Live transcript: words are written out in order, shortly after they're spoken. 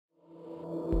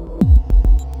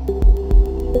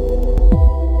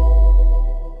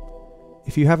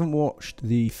If you haven't watched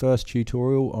the first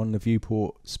tutorial on the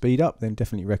Viewport Speedup, then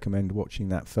definitely recommend watching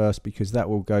that first, because that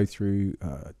will go through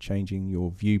changing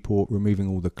your viewport, removing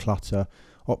all the clutter,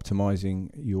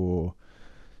 optimizing your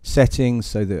settings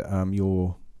so that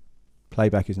your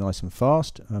playback is nice and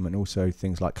fast, and also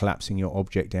things like collapsing your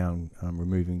object down,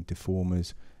 removing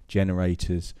deformers,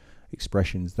 generators,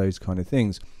 expressions, those kind of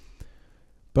things.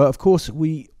 But of course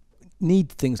we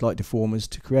need things like deformers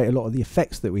to create a lot of the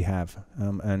effects that we have,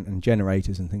 and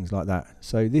generators and things like that.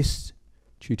 So this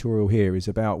tutorial here is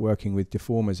about working with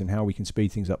deformers and how we can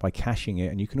speed things up by caching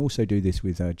it, and you can also do this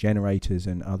with generators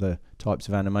and other types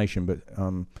of animation, but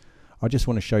I just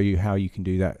want to show you how you can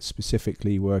do that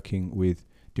specifically working with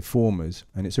deformers.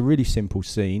 And it's a really simple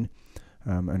scene,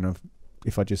 and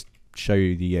if I just show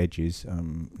you the edges,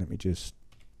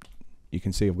 you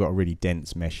can see I've got a really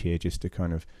dense mesh here just to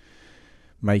kind of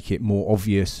make it more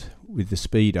obvious with the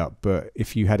speed up. But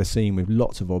if you had a scene with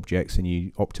lots of objects and you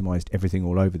optimized everything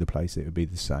all over the place, it would be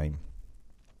the same.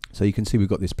 So you can see we've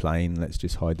got this plane. Let's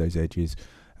just hide those edges,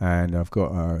 and I've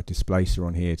got a displacer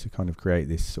on here to kind of create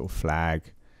this sort of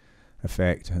flag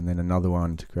effect, and then another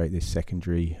one to create this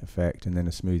secondary effect, and then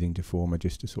a smoothing deformer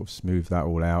just to sort of smooth that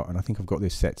all out. And I think I've got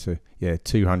this set to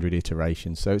 200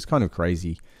 iterations, so it's kind of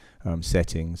crazy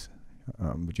settings.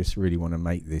 We just really want to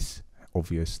make this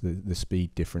obvious, the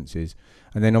speed differences.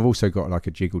 And then I've also got like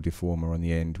a jiggle deformer on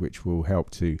the end, which will help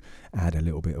to add a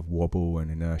little bit of wobble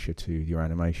and inertia to your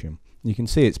animation. You can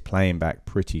see it's playing back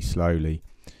pretty slowly.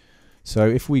 So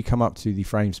if we come up to the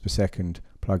frames per second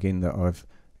plugin that I've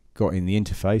got in the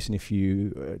interface, and if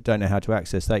you don't know how to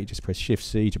access that, you just press Shift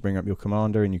C to bring up your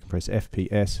commander, and you can press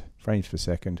FPS, frames per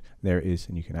second. There it is,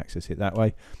 and you can access it that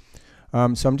way.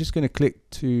 So I'm just going to click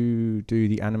to do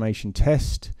the animation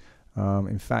test.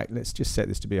 In fact, let's just set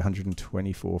this to be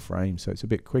 124 frames, so it's a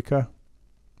bit quicker.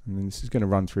 And then this is going to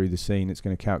run through the scene. It's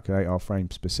going to calculate our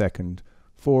frames per second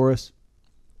for us,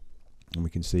 and we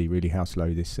can see really how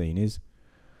slow this scene is.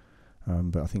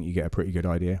 But I think you get a pretty good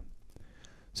idea.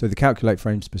 So the calculate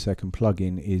frames per second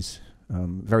plugin is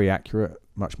very accurate,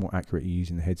 much more accurate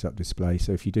using the heads-up display.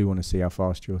 So if you do want to see how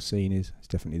fast your scene is, it's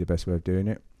definitely the best way of doing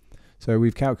it. So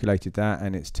we've calculated that,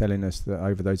 and it's telling us that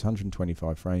over those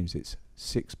 125 frames, it's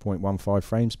 6.15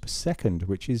 frames per second,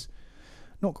 which is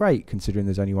not great considering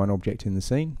there's only one object in the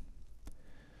scene.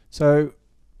 So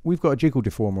we've got a jiggle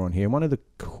deformer on here, and one of the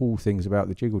cool things about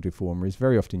the jiggle deformer is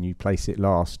very often you place it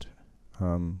last.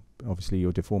 Obviously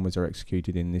your deformers are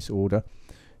executed in this order.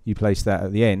 You place that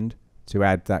at the end to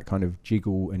add that kind of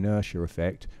jiggle inertia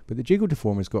effect, but the jiggle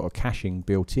deformer's got a caching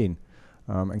built in,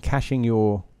 and caching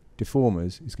your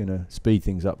deformers is going to speed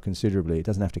things up considerably. It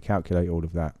doesn't have to calculate all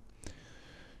of that.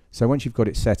 So once you've got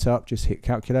it set up, just hit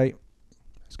calculate.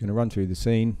 It's going to run through the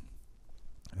scene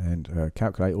and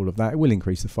calculate all of that. It will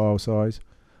increase the file size,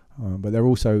 but there are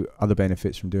also other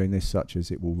benefits from doing this, such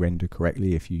as it will render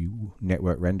correctly if you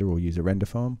network render or use a render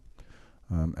farm.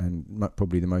 And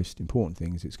probably the most important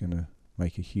thing is it's going to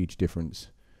make a huge difference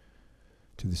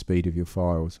to the speed of your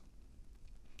files.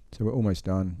 So we're almost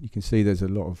done. You can see there's a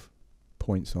lot of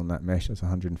points on that mesh. That's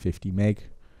 150 meg.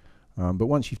 But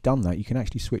once you've done that, you can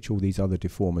actually switch all these other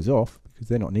deformers off because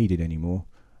they're not needed anymore.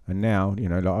 And now, you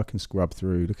know, like I can scrub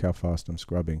through. Look how fast I'm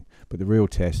scrubbing. But the real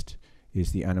test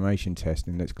is the animation test,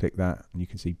 and let's click that, and you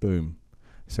can see, boom.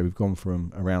 So we've gone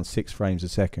from around 6 frames a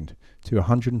second to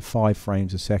 105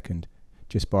 frames a second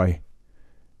just by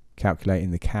calculating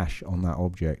the cache on that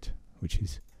object, which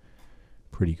is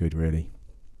pretty good, really.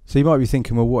 So you might be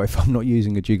thinking, well, what if I'm not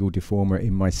using a jiggle deformer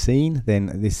in my scene?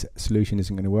 Then this solution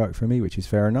isn't going to work for me, which is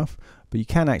fair enough. But you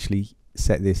can actually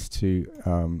set this to,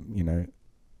 you know,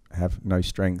 have no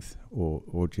strength,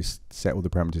 or just set all the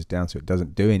parameters down so it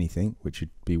doesn't do anything, which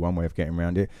would be one way of getting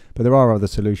around it. But there are other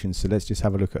solutions, so let's just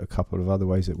have a look at a couple of other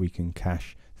ways that we can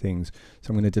cache things.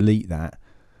 So I'm going to delete that,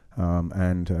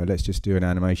 and let's just do an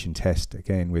animation test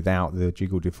again without the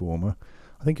jiggle deformer.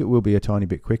 I think it will be a tiny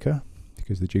bit quicker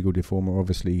because the jiggle deformer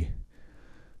obviously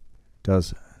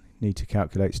does need to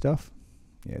calculate stuff.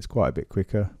 Yeah, it's quite a bit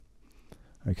quicker.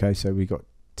 Okay, so we got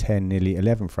 10, nearly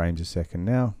 11 frames a second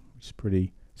now, which is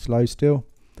pretty slow still.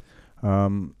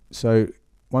 So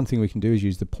one thing we can do is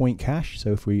use the point cache.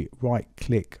 So if we right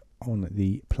click on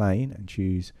the plane and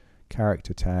choose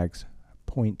character tags,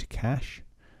 point cache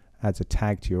adds a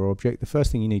tag to your object. The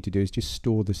first thing you need to do is just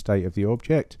store the state of the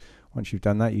object. Once you've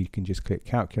done that, you can just click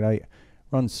calculate,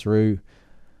 runs through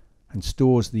and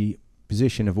stores the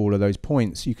position of all of those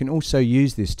points. You can also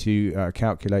use this to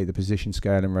calculate the position,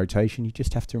 scale and rotation. You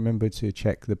just have to remember to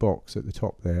check the box at the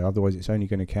top there, otherwise it's only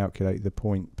going to calculate the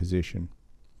point position.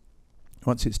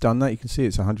 Once it's done that, you can see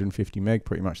it's 150 meg,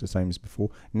 pretty much the same as before.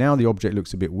 Now the object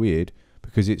looks a bit weird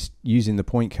because it's using the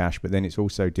point cache, but then it's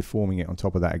also deforming it on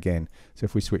top of that again. So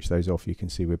if we switch those off, you can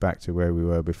see we're back to where we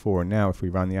were before. And now if we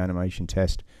run the animation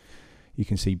test, you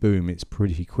can see, boom, it's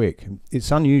pretty quick.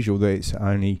 It's unusual that it's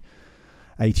only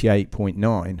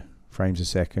 88.9 frames a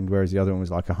second, whereas the other one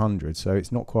was like 100. So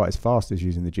it's not quite as fast as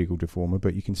using the Jiggle Deformer,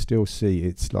 but you can still see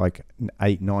it's like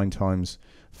 8-9 times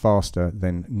faster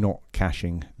than not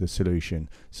caching the solution.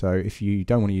 So if you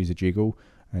don't want to use a jiggle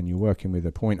and you're working with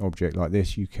a point object like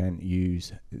this, you can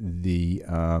use the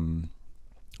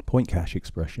point cache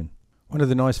expression. One of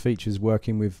the nice features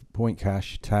working with point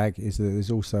cache tag is that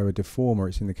there's also a deformer.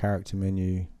 It's in the character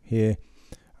menu here.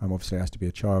 Obviously it has to be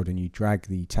a child, and you drag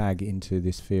the tag into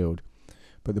this field.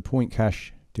 But the point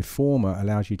cache deformer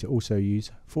allows you to also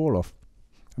use fall off.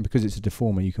 And because it's a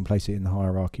deformer, you can place it in the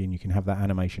hierarchy and you can have that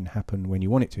animation happen when you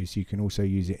want it to. So you can also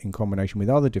use it in combination with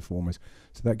other deformers.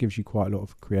 So that gives you quite a lot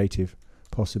of creative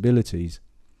possibilities.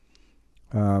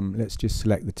 Let's just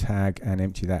select the tag and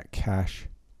empty that cache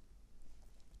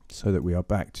so that we are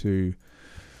back to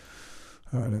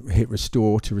hit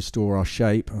restore to restore our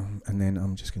shape. And then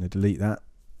I'm just going to delete that.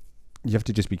 You have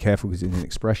to just be careful because it's an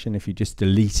expression. If you just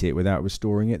delete it without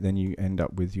restoring it, then you end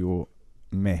up with your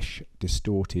mesh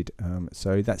distorted.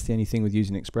 So that's the only thing with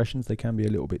using expressions. They can be a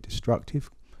little bit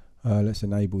destructive. Let's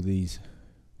enable these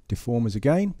deformers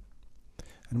again.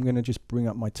 And I'm going to just bring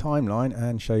up my timeline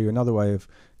and show you another way of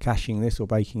caching this or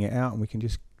baking it out. And we can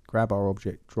just grab our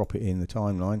object, drop it in the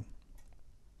timeline.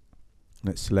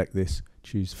 Let's select this,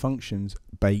 choose functions,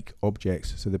 bake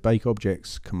objects. So the bake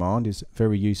objects command is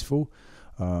very useful.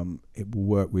 It will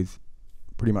work with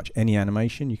pretty much any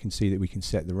animation. You can see that we can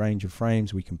set the range of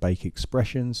frames. We can bake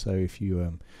expressions. So if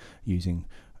you're using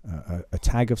a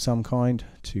tag of some kind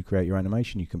to create your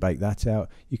animation, you can bake that out.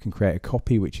 You can create a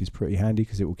copy, which is pretty handy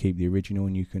because it will keep the original,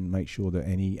 and you can make sure that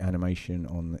any animation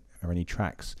on or any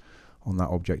tracks on that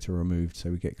object are removed,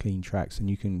 so we get clean tracks. And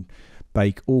you can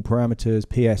bake all parameters,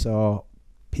 PSR,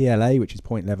 PLA, which is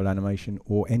point level animation,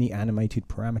 or any animated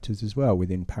parameters as well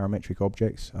within parametric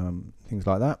objects, things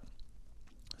like that.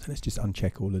 So let's just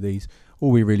uncheck all of these.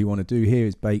 All we really want to do here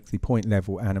is bake the point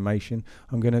level animation.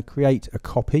 I'm going to create a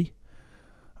copy.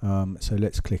 So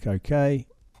let's click OK.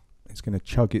 It's going to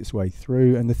chug its way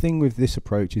through. And the thing with this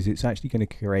approach is it's actually going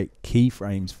to create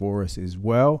keyframes for us as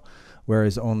well.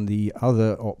 Whereas on the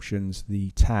other options,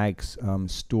 the tags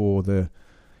store the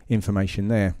information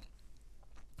there.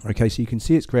 Okay, so you can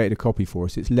see it's created a copy for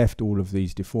us. It's left all of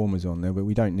these deformers on there, but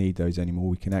we don't need those anymore.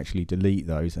 We can actually delete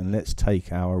those, and let's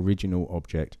take our original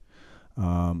object.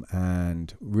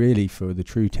 And really, for the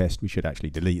true test, we should actually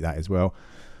delete that as well,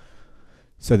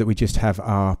 so that we just have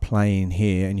our plane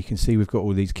here. And you can see we've got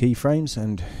all these keyframes,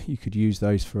 and you could use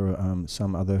those for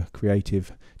some other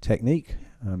creative technique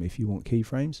if you want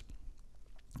keyframes.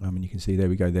 And you can see there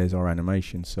we go, there's our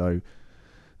animation. So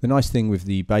the nice thing with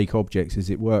the bake objects is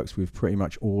it works with pretty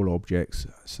much all objects,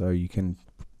 so you can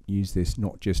use this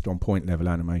not just on point level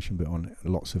animation but on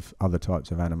lots of other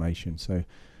types of animation. So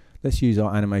let's use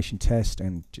our animation test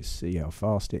and just see how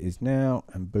fast it is now,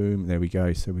 and boom, there we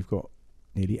go. So we've got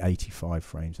nearly 85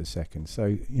 frames a second.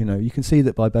 So you can see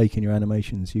that by baking your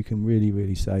animations you can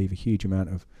really save a huge amount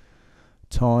of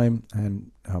time, and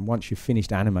once you've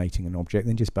finished animating an object,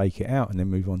 then just bake it out and then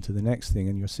move on to the next thing,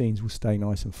 and your scenes will stay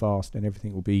nice and fast and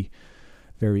everything will be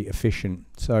very efficient.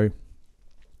 So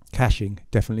caching,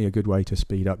 definitely a good way to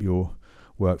speed up your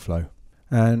workflow.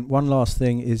 And one last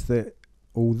thing is that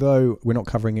although we're not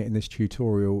covering it in this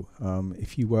tutorial,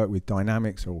 if you work with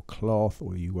dynamics or cloth,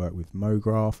 or you work with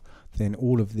Mograph, then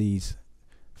all of these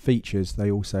features, they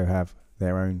also have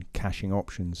their own caching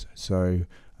options. So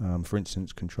for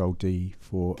instance, Control D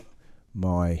for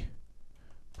my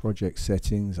project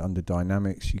settings. Under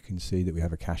dynamics, you can see that we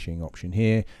have a caching option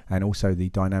here, and also the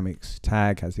dynamics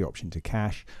tag has the option to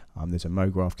cache. There's a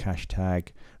Mograph cache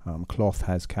tag. Cloth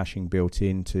has caching built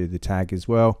into the tag as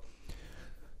well.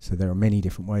 So there are many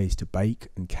different ways to bake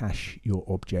and cache your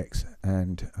objects,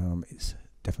 and it's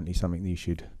definitely something that you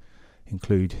should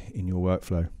include in your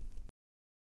workflow.